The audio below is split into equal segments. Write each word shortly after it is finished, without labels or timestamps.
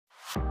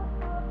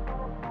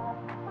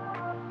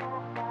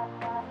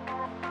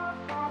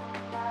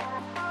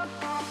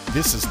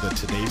This is the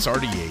Today's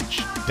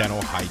RDH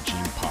Dental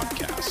Hygiene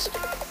Podcast,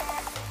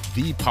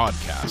 the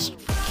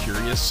podcast for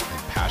curious and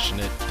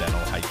passionate dental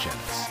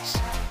hygienists.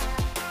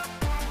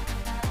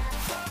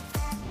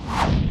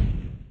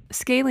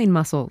 Scalene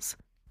muscles.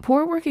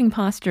 Poor working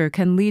posture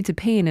can lead to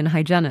pain in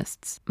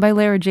hygienists, by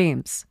Lara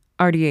James,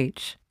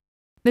 RDH.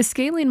 The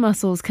scalene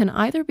muscles can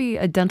either be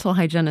a dental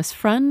hygienist's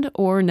friend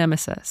or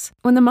nemesis.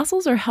 When the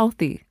muscles are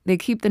healthy, they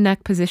keep the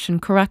neck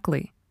positioned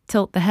correctly,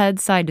 tilt the head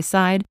side to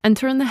side, and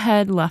turn the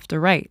head left or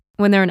right.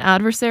 When they're an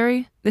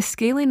adversary, the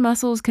scalene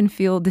muscles can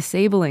feel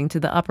disabling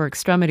to the upper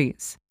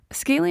extremities.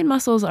 Scalene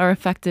muscles are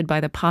affected by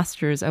the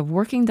postures of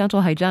working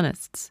dental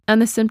hygienists, and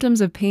the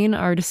symptoms of pain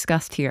are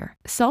discussed here.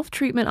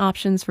 Self-treatment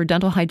options for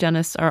dental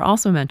hygienists are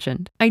also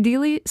mentioned.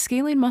 Ideally,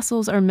 scalene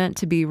muscles are meant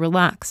to be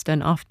relaxed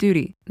and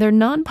off-duty. They're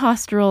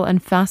non-postural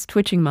and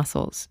fast-twitching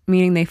muscles,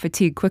 meaning they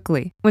fatigue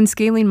quickly. When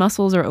scalene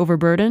muscles are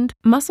overburdened,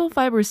 muscle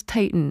fibers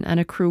tighten and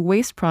accrue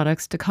waste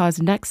products to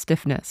cause neck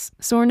stiffness,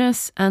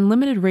 soreness, and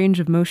limited range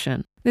of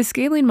motion. The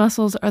scalene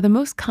muscles are the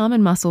most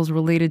common muscles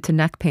related to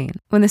neck pain.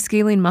 When the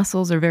scalene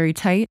muscles are very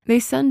tight, they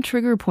send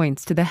trigger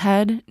points to the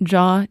head,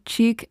 jaw,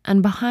 cheek,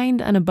 and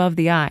behind and above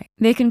the eye.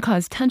 They can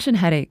cause tension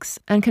headaches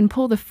and can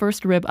pull the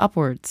first rib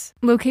upwards.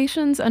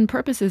 Locations and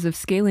purposes of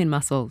scalene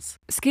muscles.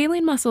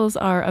 Scalene muscles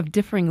are of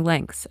differing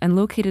lengths and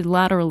located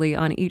laterally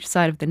on each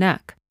side of the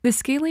neck. The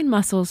scalene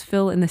muscles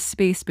fill in the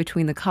space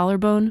between the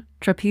collarbone,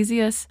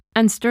 trapezius,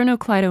 and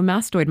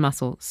sternocleidomastoid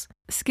muscles.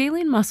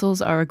 Scalene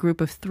muscles are a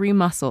group of 3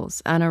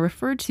 muscles and are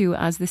referred to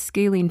as the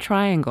scalene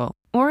triangle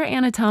or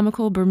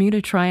anatomical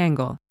Bermuda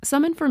Triangle.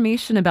 Some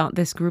information about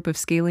this group of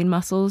scalene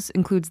muscles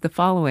includes the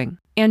following.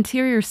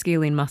 Anterior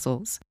scalene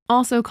muscles,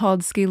 also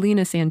called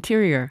scalenus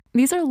anterior.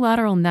 These are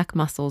lateral neck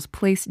muscles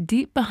placed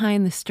deep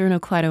behind the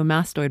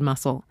sternocleidomastoid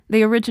muscle.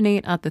 They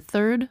originate at the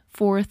 3rd,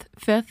 4th,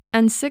 5th,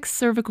 and 6th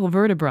cervical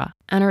vertebra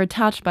and are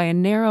attached by a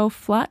narrow,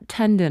 flat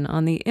tendon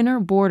on the inner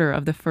border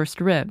of the first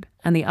rib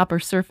and the upper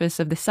surface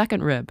of the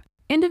second rib.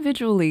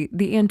 Individually,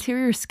 the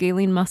anterior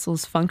scalene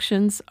muscle's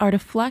functions are to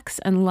flex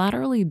and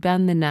laterally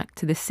bend the neck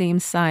to the same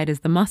side as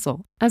the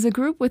muscle. As a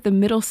group with the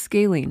middle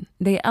scalene,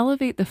 they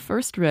elevate the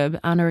first rib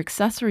and are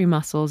accessory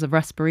muscles of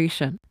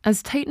respiration.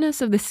 As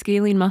tightness of the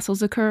scalene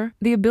muscles occur,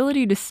 the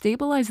ability to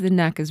stabilize the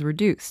neck is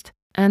reduced,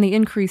 and the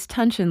increased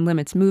tension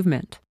limits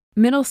movement.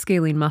 Middle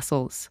scalene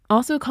muscles,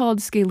 also called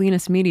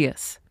scalenus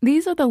medius.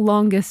 These are the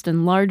longest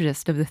and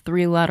largest of the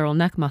 3 lateral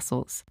neck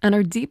muscles and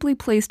are deeply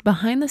placed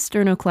behind the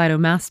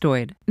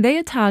sternocleidomastoid. They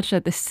attach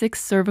at the 6th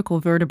cervical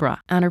vertebra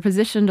and are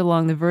positioned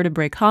along the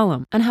vertebrae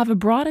column and have a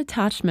broad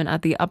attachment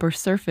at the upper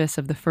surface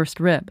of the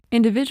first rib.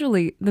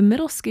 Individually, the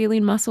middle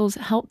scalene muscles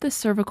help the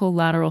cervical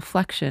lateral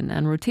flexion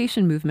and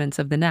rotation movements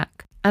of the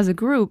neck. As a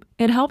group,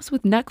 it helps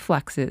with neck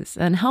flexes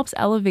and helps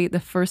elevate the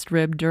first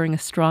rib during a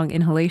strong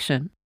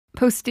inhalation.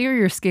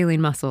 Posterior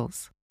scalene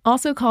muscles,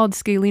 also called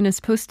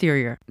scalenus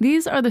posterior.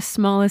 These are the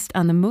smallest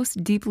and the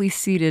most deeply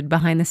seated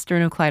behind the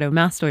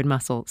sternocleidomastoid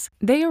muscles.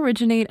 They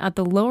originate at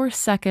the lower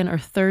 2nd or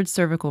 3rd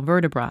cervical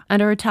vertebra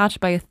and are attached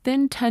by a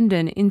thin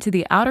tendon into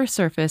the outer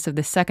surface of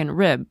the second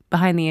rib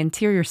behind the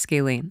anterior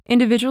scalene.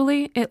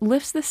 Individually, it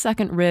lifts the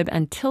second rib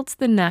and tilts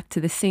the neck to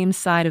the same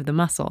side of the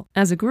muscle.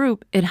 As a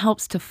group, it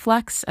helps to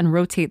flex and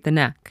rotate the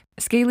neck.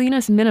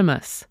 Scalenus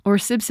minimus, or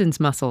Sibson's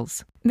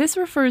muscles. This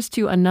refers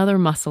to another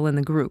muscle in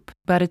the group,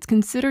 but it's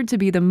considered to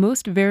be the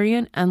most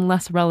variant and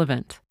less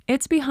relevant.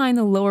 It's behind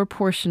the lower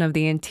portion of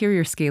the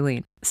anterior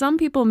scalene. Some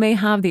people may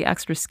have the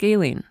extra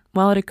scalene,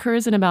 while it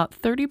occurs in about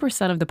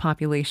 30% of the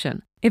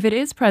population. If it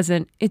is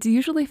present, it's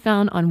usually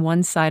found on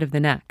one side of the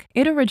neck.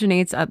 It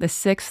originates at the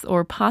 6th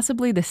or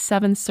possibly the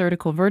 7th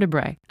cervical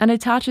vertebrae and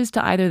attaches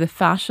to either the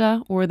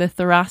fascia or the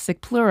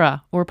thoracic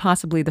pleura or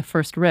possibly the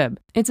first rib.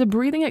 It's a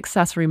breathing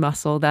accessory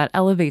muscle that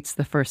elevates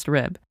the first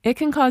rib. It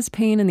can cause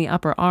pain in the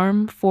upper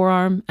arm,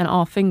 forearm, and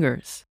all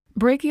fingers.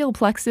 Brachial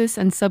plexus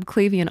and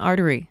subclavian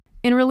artery.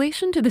 In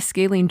relation to the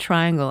scalene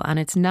triangle and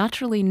its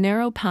naturally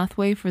narrow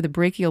pathway for the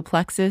brachial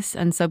plexus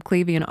and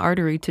subclavian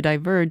artery to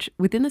diverge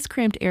within this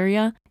cramped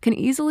area can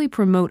easily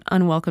promote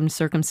unwelcome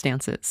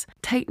circumstances.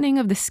 Tightening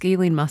of the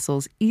scalene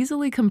muscles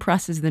easily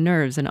compresses the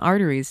nerves and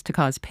arteries to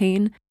cause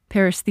pain,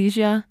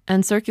 paresthesia,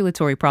 and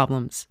circulatory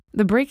problems.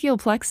 The brachial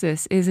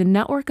plexus is a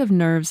network of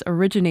nerves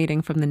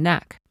originating from the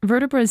neck,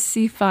 vertebras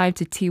C5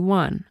 to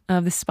T1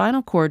 of the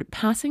spinal cord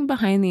passing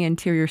behind the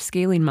anterior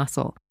scalene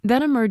muscle,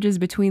 then emerges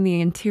between the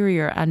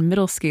anterior and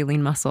middle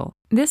scalene muscle.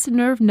 This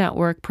nerve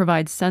network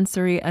provides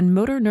sensory and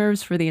motor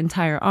nerves for the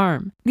entire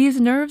arm.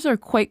 These nerves are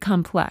quite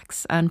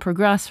complex and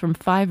progress from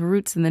 5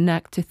 roots in the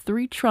neck to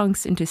 3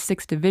 trunks into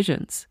 6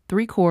 divisions,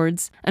 3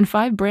 cords, and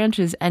 5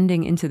 branches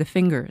ending into the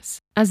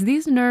fingers. As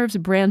these nerves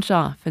branch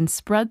off and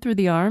spread through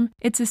the arm,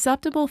 it's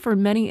susceptible for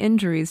many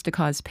injuries to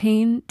cause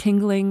pain,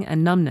 tingling,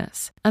 and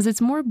numbness. As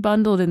it's more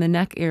bundled in the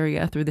neck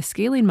area through the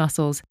scalene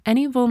muscles,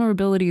 any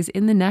vulnerabilities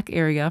in the neck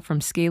area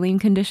from scalene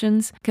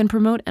conditions can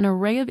promote an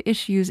array of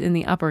issues in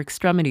the upper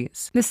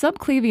extremities. The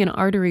subclavian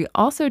artery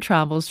also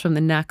travels from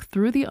the neck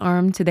through the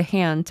arm to the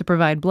hand to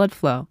provide blood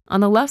flow. On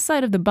the left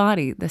side of the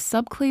body, the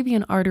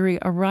subclavian artery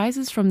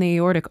arises from the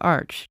aortic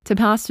arch to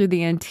pass through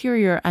the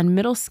anterior and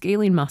middle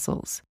scalene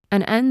muscles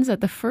and ends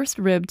at the first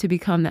rib to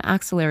become the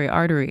axillary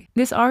artery.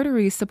 This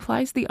artery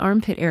supplies the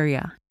armpit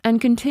area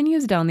and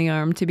continues down the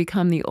arm to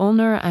become the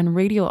ulnar and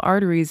radial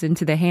arteries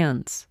into the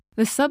hands.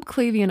 The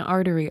subclavian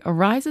artery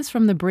arises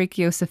from the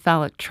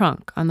brachiocephalic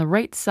trunk on the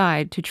right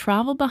side to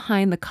travel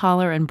behind the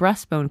collar and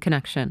breastbone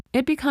connection.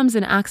 It becomes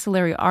an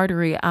axillary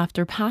artery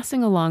after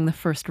passing along the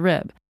first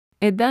rib.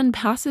 It then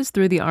passes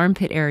through the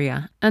armpit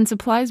area and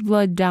supplies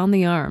blood down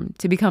the arm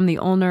to become the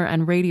ulnar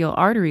and radial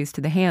arteries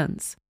to the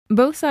hands.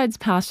 Both sides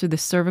pass through the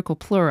cervical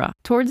pleura,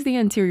 towards the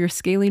anterior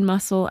scalene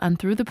muscle and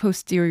through the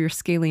posterior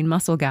scalene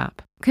muscle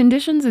gap.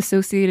 Conditions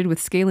associated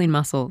with scalene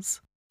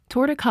muscles.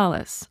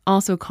 Torticollis,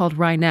 also called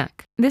wry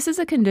neck. This is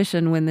a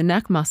condition when the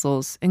neck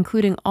muscles,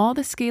 including all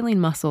the scalene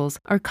muscles,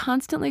 are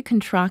constantly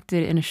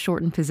contracted in a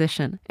shortened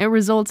position. It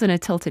results in a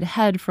tilted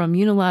head from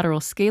unilateral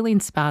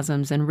scalene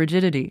spasms and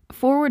rigidity.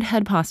 Forward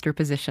head posture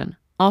position,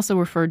 also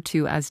referred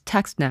to as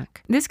text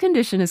neck. This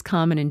condition is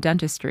common in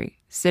dentistry,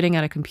 sitting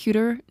at a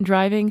computer,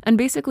 driving, and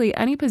basically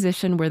any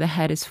position where the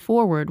head is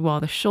forward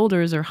while the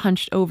shoulders are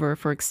hunched over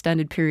for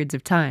extended periods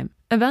of time.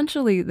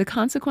 Eventually, the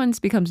consequence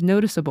becomes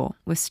noticeable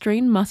with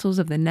strained muscles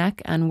of the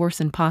neck and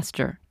worsened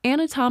posture.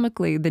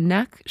 Anatomically, the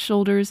neck,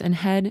 shoulders, and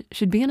head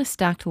should be in a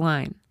stacked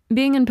line.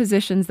 Being in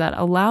positions that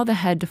allow the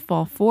head to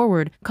fall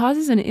forward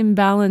causes an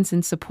imbalance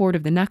in support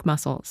of the neck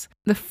muscles.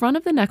 The front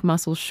of the neck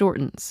muscles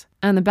shortens,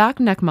 and the back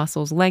neck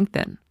muscles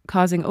lengthen,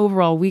 causing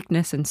overall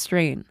weakness and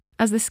strain.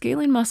 As the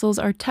scalene muscles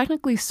are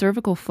technically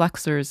cervical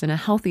flexors in a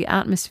healthy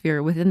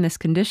atmosphere within this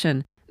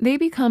condition, they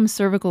become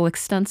cervical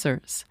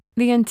extensors.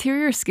 The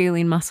anterior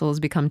scalene muscles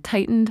become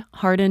tightened,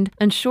 hardened,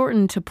 and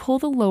shortened to pull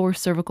the lower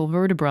cervical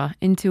vertebra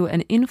into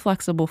an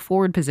inflexible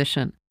forward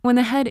position. When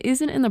the head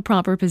isn't in the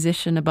proper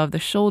position above the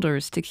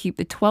shoulders to keep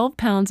the 12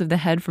 pounds of the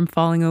head from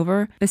falling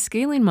over, the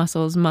scalene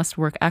muscles must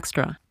work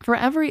extra. For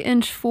every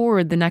inch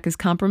forward the neck is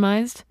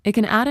compromised, it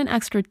can add an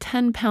extra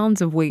 10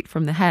 pounds of weight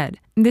from the head.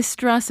 This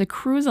stress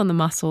accrues on the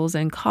muscles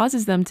and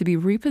causes them to be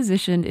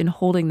repositioned in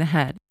holding the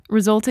head,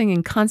 resulting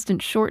in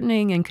constant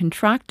shortening and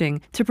contracting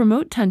to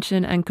promote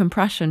tension and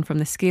compression from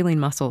the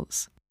scalene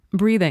muscles.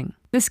 Breathing.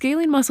 The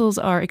scalene muscles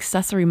are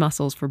accessory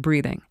muscles for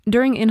breathing.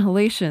 During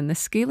inhalation, the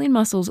scalene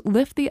muscles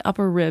lift the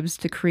upper ribs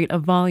to create a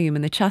volume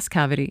in the chest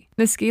cavity.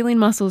 The scalene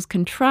muscles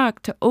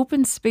contract to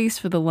open space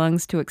for the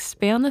lungs to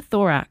expand the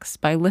thorax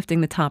by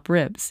lifting the top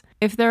ribs.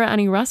 If there are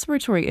any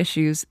respiratory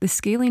issues, the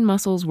scalene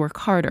muscles work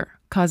harder,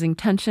 causing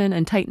tension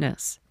and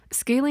tightness.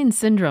 Scalene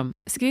syndrome.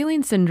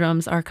 Scalene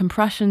syndromes are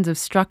compressions of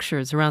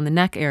structures around the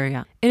neck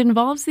area. It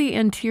involves the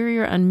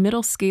anterior and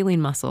middle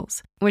scalene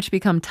muscles, which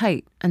become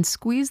tight and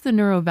squeeze the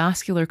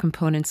neurovascular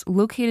components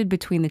located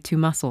between the two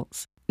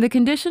muscles. The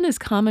condition is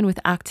common with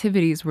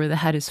activities where the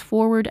head is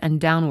forward and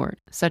downward,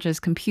 such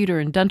as computer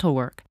and dental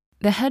work.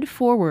 The head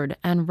forward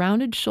and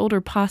rounded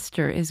shoulder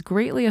posture is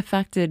greatly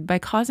affected by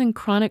causing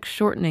chronic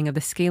shortening of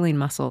the scalene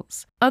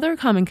muscles. Other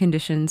common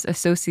conditions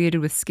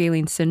associated with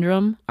scalene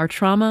syndrome are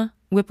trauma,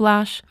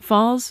 whiplash,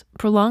 falls,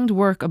 prolonged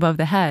work above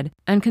the head,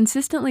 and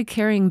consistently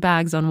carrying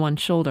bags on one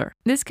shoulder.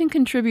 This can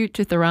contribute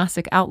to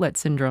thoracic outlet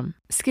syndrome.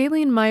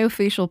 Scalene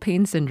myofascial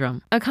pain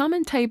syndrome. A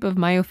common type of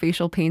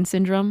myofascial pain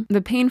syndrome,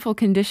 the painful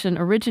condition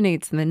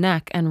originates in the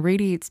neck and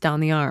radiates down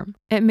the arm.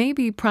 It may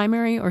be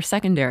primary or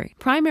secondary.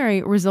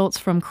 Primary results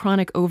from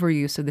chronic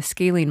overuse of the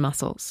scalene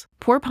muscles,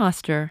 poor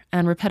posture,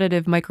 and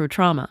repetitive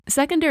microtrauma.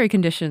 Secondary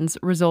conditions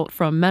result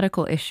from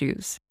medical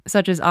issues,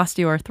 such as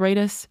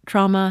osteoarthritis,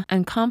 trauma,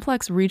 and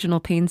complex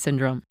regional pain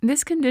syndrome.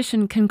 This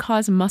condition can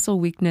cause muscle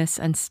weakness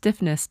and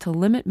stiffness to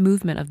limit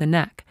movement of the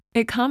neck.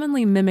 It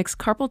commonly mimics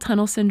carpal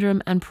tunnel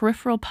syndrome and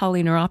peripheral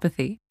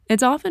polyneuropathy.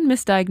 It's often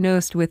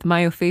misdiagnosed with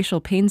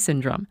myofascial pain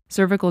syndrome,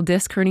 cervical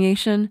disc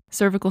herniation,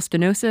 cervical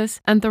stenosis,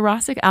 and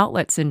thoracic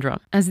outlet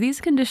syndrome, as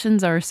these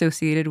conditions are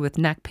associated with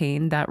neck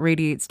pain that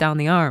radiates down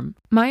the arm.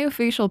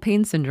 Myofascial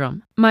pain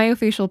syndrome.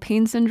 Myofascial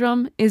pain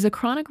syndrome is a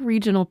chronic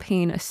regional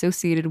pain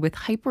associated with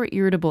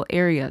hyperirritable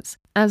areas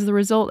as the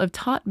result of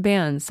taut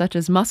bands such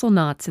as muscle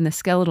knots in the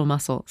skeletal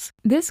muscles.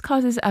 This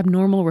causes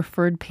abnormal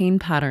referred pain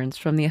patterns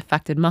from the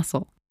affected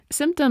muscle.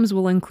 Symptoms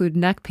will include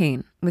neck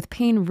pain, with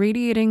pain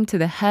radiating to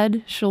the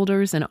head,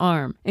 shoulders, and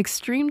arm,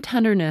 extreme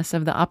tenderness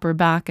of the upper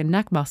back and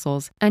neck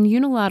muscles, and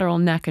unilateral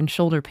neck and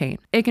shoulder pain.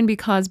 It can be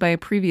caused by a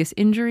previous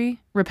injury,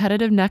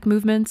 repetitive neck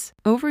movements,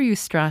 overuse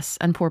stress,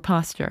 and poor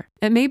posture.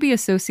 It may be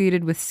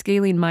associated with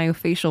scalene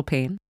myofascial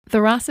pain.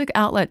 Thoracic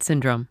outlet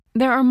syndrome.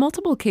 There are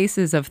multiple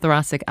cases of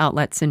thoracic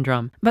outlet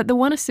syndrome, but the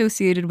one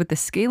associated with the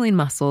scalene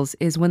muscles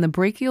is when the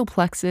brachial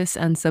plexus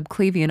and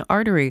subclavian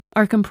artery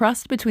are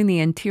compressed between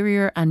the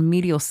anterior and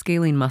medial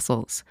scalene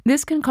muscles.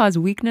 This can cause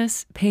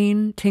weakness,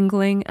 pain,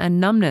 tingling, and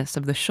numbness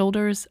of the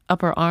shoulders,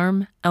 upper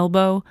arm,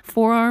 elbow,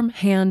 forearm,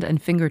 hand,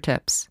 and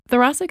fingertips.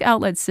 Thoracic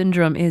outlet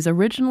syndrome is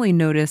originally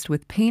noticed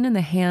with pain in the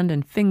hand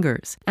and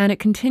fingers, and it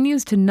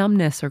continues to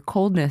numbness or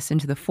coldness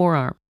into the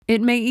forearm. It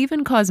may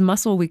even cause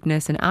muscle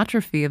weakness and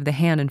atrophy of the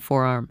hand and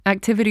forearm.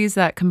 Activities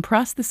that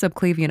compress the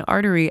subclavian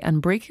artery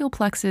and brachial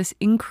plexus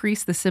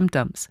increase the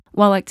symptoms,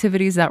 while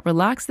activities that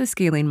relax the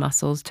scalene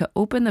muscles to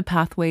open the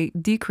pathway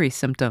decrease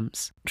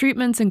symptoms.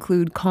 Treatments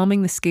include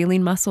calming the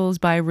scalene muscles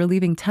by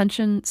relieving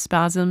tension,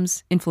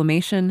 spasms,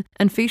 inflammation,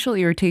 and facial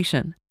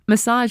irritation.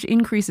 Massage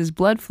increases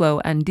blood flow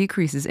and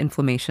decreases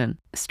inflammation.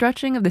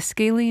 Stretching of the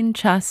scalene,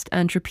 chest,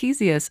 and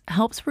trapezius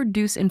helps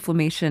reduce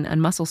inflammation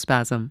and muscle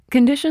spasm.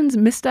 Conditions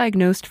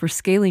misdiagnosed for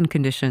scalene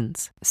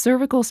conditions.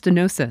 Cervical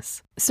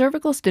stenosis.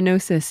 Cervical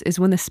stenosis is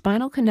when the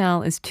spinal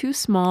canal is too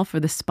small for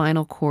the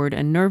spinal cord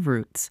and nerve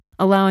roots,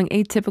 allowing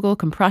atypical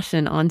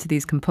compression onto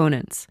these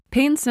components.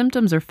 Pain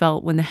symptoms are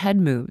felt when the head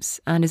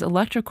moves and is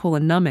electrical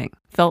and numbing,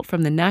 felt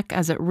from the neck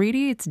as it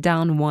radiates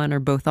down one or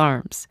both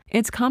arms.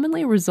 It's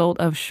commonly a result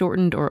of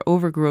shortened or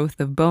overgrowth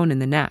of bone in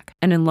the neck,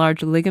 an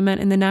enlarged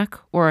ligament in the neck,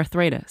 or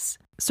arthritis.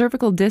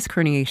 Cervical disc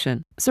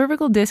herniation.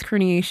 Cervical disc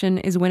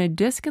herniation is when a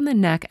disc in the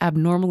neck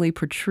abnormally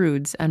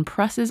protrudes and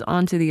presses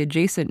onto the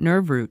adjacent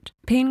nerve root.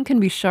 Pain can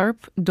be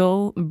sharp,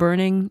 dull,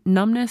 burning,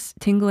 numbness,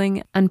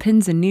 tingling, and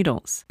pins and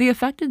needles. The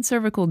affected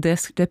cervical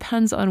disc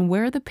depends on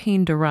where the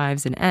pain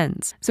derives and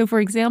ends. So, for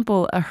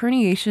example, a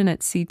herniation at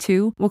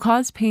C2 will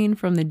cause pain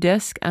from the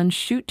disc and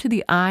shoot to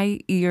the eye,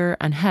 ear,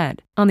 and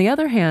head. On the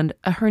other hand,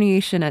 a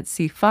herniation at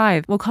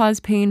C5 will cause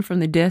pain from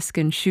the disc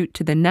and shoot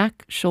to the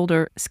neck,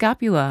 shoulder,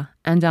 scapula,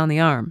 and down the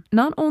arm.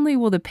 Not only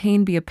will the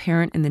pain be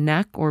apparent in the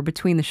neck or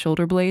between the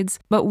shoulder blades,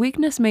 but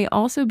weakness may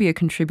also be a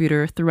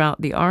contributor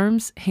throughout the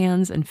arms,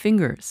 hands, and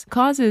fingers.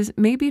 Causes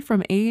may be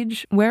from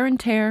age, wear and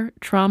tear,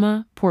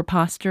 trauma, poor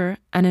posture,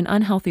 and an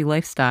unhealthy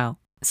lifestyle.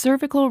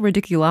 Cervical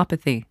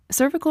radiculopathy.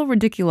 Cervical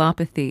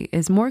radiculopathy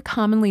is more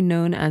commonly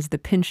known as the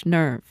pinched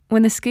nerve.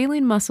 When the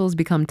scalene muscles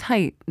become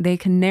tight, they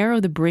can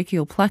narrow the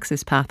brachial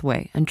plexus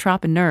pathway and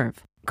trap a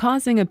nerve,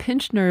 causing a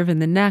pinched nerve in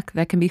the neck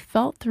that can be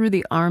felt through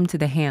the arm to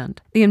the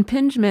hand. The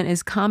impingement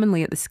is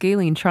commonly at the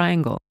scalene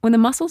triangle. When the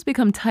muscles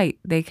become tight,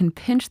 they can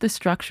pinch the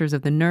structures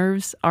of the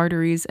nerves,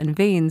 arteries, and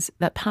veins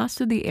that pass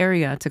through the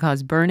area to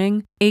cause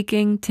burning,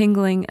 aching,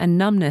 tingling, and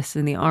numbness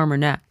in the arm or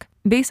neck.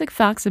 Basic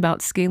facts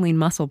about scalene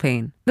muscle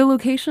pain. The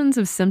locations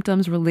of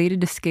symptoms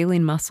related to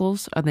scalene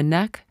muscles are the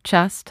neck,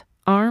 chest,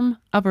 arm,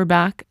 upper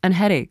back, and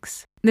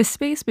headaches. The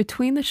space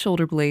between the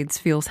shoulder blades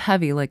feels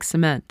heavy like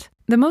cement.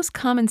 The most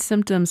common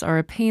symptoms are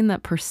a pain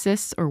that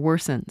persists or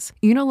worsens,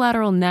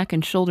 unilateral neck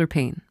and shoulder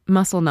pain,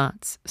 muscle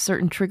knots,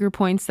 certain trigger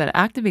points that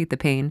activate the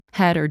pain,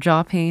 head or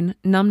jaw pain,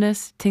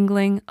 numbness,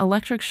 tingling,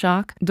 electric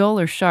shock, dull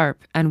or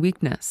sharp, and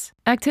weakness.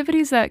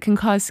 Activities that can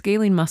cause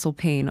scalene muscle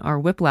pain are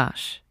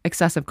whiplash,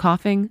 excessive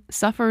coughing,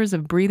 sufferers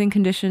of breathing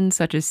conditions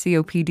such as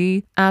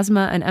COPD,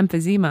 asthma, and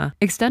emphysema,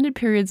 extended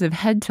periods of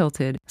head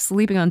tilted,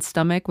 sleeping on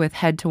stomach with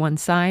head to one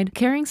side,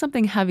 carrying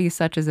something heavy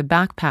such as a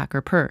backpack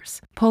or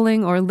purse,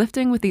 pulling or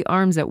lifting with the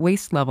arms at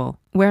waist level,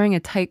 wearing a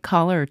tight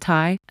collar or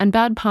tie, and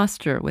bad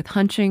posture with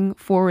hunching,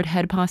 forward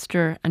head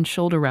posture, and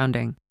shoulder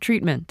rounding.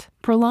 Treatment.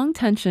 Prolonged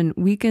tension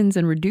weakens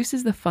and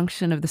reduces the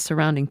function of the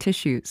surrounding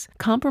tissues,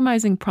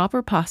 compromising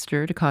proper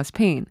posture to cause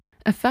pain.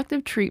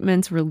 Effective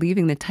treatments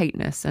relieving the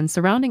tightness and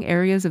surrounding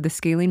areas of the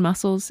scalene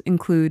muscles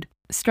include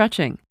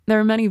stretching. There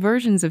are many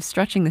versions of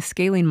stretching the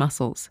scalene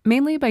muscles,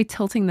 mainly by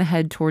tilting the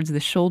head towards the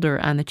shoulder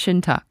and the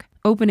chin tuck.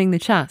 Opening the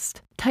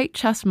chest. Tight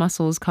chest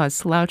muscles cause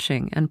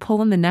slouching and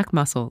pull in the neck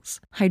muscles.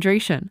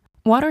 Hydration.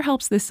 Water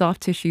helps the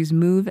soft tissues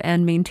move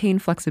and maintain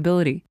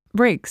flexibility.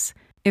 Breaks.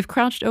 If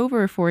crouched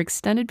over for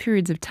extended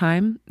periods of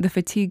time, the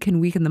fatigue can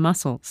weaken the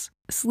muscles.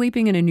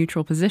 Sleeping in a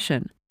neutral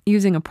position.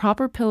 Using a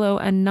proper pillow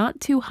and not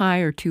too high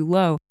or too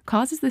low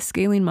causes the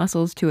scalene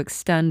muscles to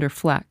extend or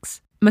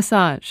flex.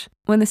 Massage.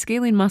 When the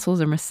scalene muscles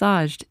are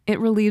massaged, it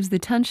relieves the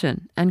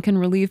tension and can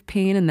relieve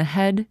pain in the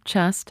head,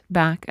 chest,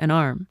 back, and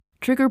arm.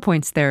 Trigger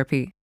points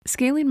therapy.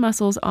 Scalene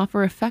muscles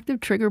offer effective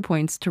trigger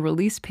points to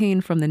release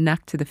pain from the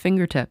neck to the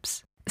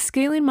fingertips.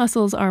 Scalene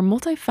muscles are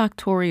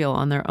multifactorial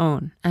on their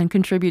own and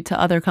contribute to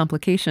other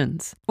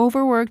complications.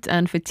 Overworked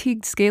and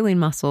fatigued scalene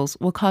muscles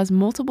will cause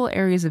multiple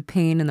areas of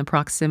pain in the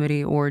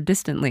proximity or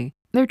distantly.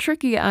 They're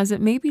tricky as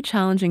it may be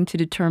challenging to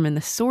determine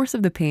the source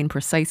of the pain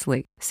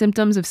precisely.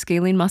 Symptoms of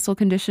scalene muscle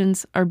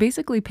conditions are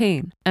basically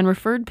pain, and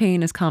referred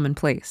pain is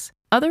commonplace.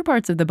 Other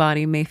parts of the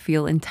body may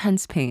feel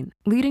intense pain,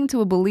 leading to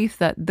a belief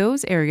that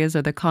those areas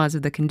are the cause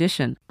of the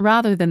condition,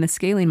 rather than the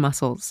scalene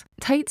muscles.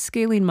 Tight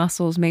scalene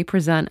muscles may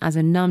present as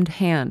a numbed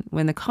hand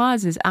when the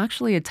cause is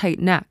actually a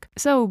tight neck.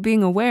 So,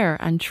 being aware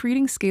and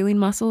treating scalene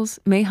muscles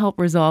may help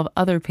resolve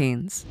other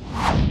pains.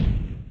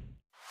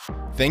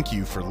 Thank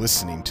you for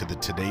listening to the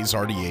Today's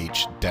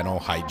RDH Dental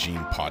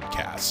Hygiene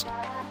Podcast.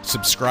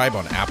 Subscribe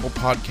on Apple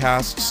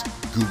Podcasts,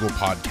 Google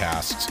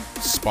Podcasts,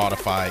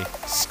 Spotify,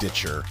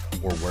 Stitcher,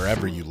 or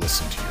wherever you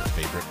listen to your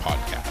favorite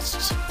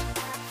podcasts.